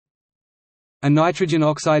A nitrogen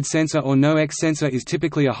oxide sensor or NOx sensor is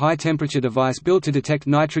typically a high-temperature device built to detect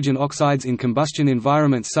nitrogen oxides in combustion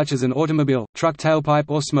environments such as an automobile, truck tailpipe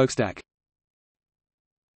or smokestack.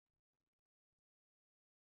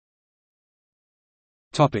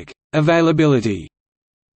 Availability.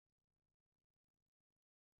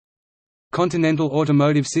 Continental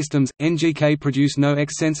Automotive Systems, NGK produce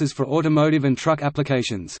NOx sensors for automotive and truck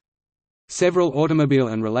applications. Several automobile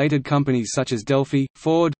and related companies such as Delphi,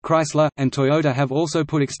 Ford, Chrysler, and Toyota have also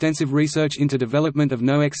put extensive research into development of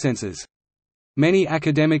NOx sensors. Many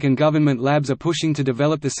academic and government labs are pushing to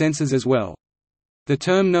develop the sensors as well. The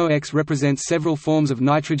term NOx represents several forms of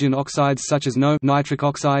nitrogen oxides such as NO nitric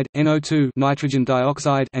oxide, NO2 nitrogen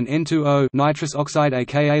dioxide, and N2O nitrous oxide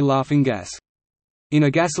aka laughing gas. In a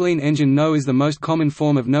gasoline engine, NO is the most common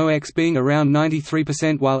form of NOx, being around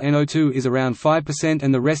 93%, while NO2 is around 5%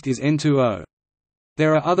 and the rest is N2O.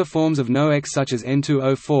 There are other forms of NOx such as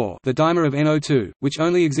N2O4, the dimer of NO2, which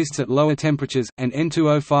only exists at lower temperatures, and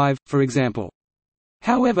N2O5, for example.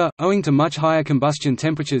 However, owing to much higher combustion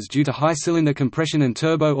temperatures due to high cylinder compression and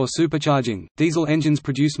turbo or supercharging, diesel engines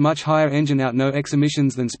produce much higher engine-out NOx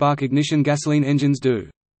emissions than spark-ignition gasoline engines do.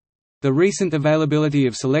 The recent availability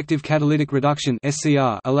of selective catalytic reduction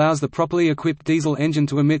 (SCR) allows the properly equipped diesel engine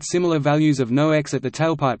to emit similar values of NOx at the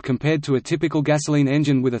tailpipe compared to a typical gasoline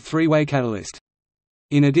engine with a three-way catalyst.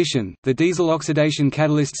 In addition, the diesel oxidation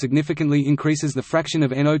catalyst significantly increases the fraction of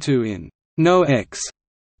NO2 in NOx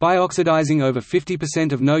by oxidizing over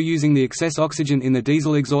 50% of NO using the excess oxygen in the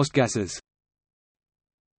diesel exhaust gases.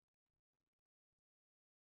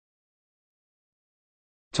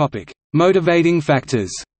 Motivating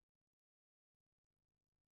factors.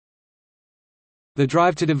 The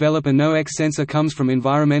drive to develop a NOx sensor comes from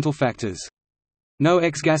environmental factors.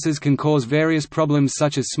 NOx gases can cause various problems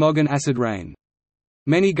such as smog and acid rain.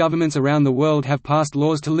 Many governments around the world have passed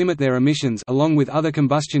laws to limit their emissions along with other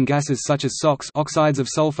combustion gases such as SOx oxides of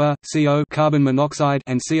sulfur, CO carbon monoxide,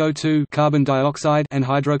 and CO2 carbon dioxide, and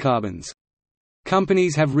hydrocarbons.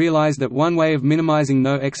 Companies have realized that one way of minimizing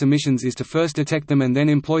NOx emissions is to first detect them and then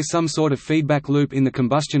employ some sort of feedback loop in the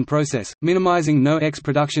combustion process, minimizing NOx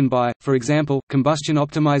production by, for example, combustion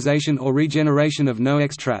optimization or regeneration of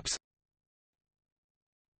NOx traps.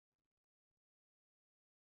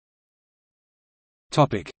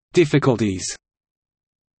 Difficulties.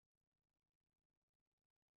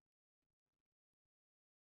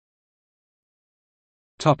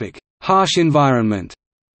 Harsh environment.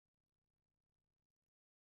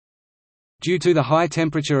 Due to the high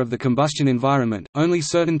temperature of the combustion environment, only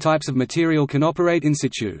certain types of material can operate in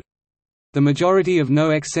situ. The majority of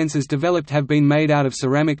NOx sensors developed have been made out of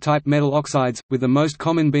ceramic-type metal oxides, with the most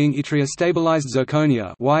common being yttria-stabilized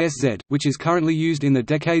zirconia (YSZ), which is currently used in the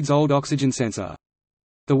decades-old oxygen sensor.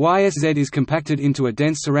 The YSZ is compacted into a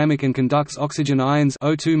dense ceramic and conducts oxygen ions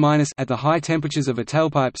O2- at the high temperatures of a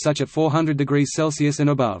tailpipe such at 400 degrees Celsius and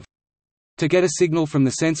above. To get a signal from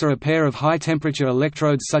the sensor, a pair of high-temperature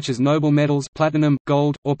electrodes such as noble metals platinum,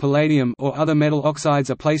 gold, or palladium or other metal oxides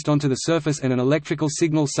are placed onto the surface, and an electrical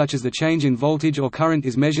signal such as the change in voltage or current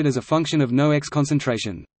is measured as a function of NOx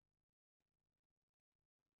concentration.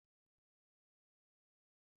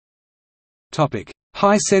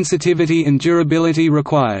 High sensitivity and durability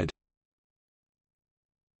required.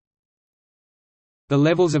 The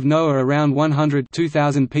levels of NO are around 100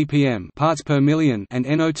 2000 ppm parts per million and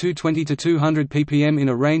NO2 20 to 200 ppm in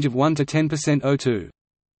a range of 1 to 10% O2.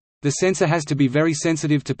 The sensor has to be very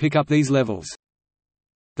sensitive to pick up these levels.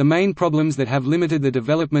 The main problems that have limited the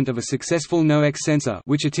development of a successful NOx sensor,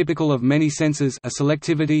 which are typical of many sensors, are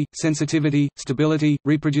selectivity, sensitivity, stability,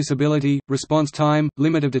 reproducibility, response time,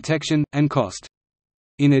 limit of detection, and cost.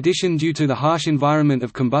 In addition, due to the harsh environment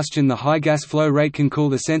of combustion, the high gas flow rate can cool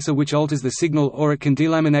the sensor, which alters the signal, or it can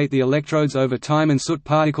delaminate the electrodes over time, and soot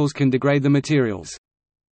particles can degrade the materials.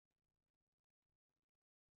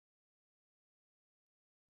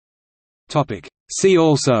 See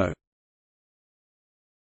also: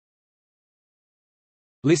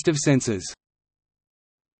 List of sensors.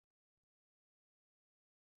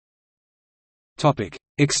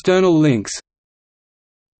 External links: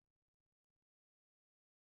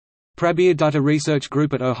 Prabir Research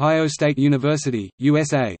Group at Ohio State University,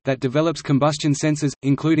 USA, that develops combustion sensors,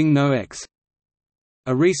 including NOx.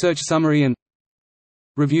 A research summary and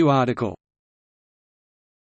review article.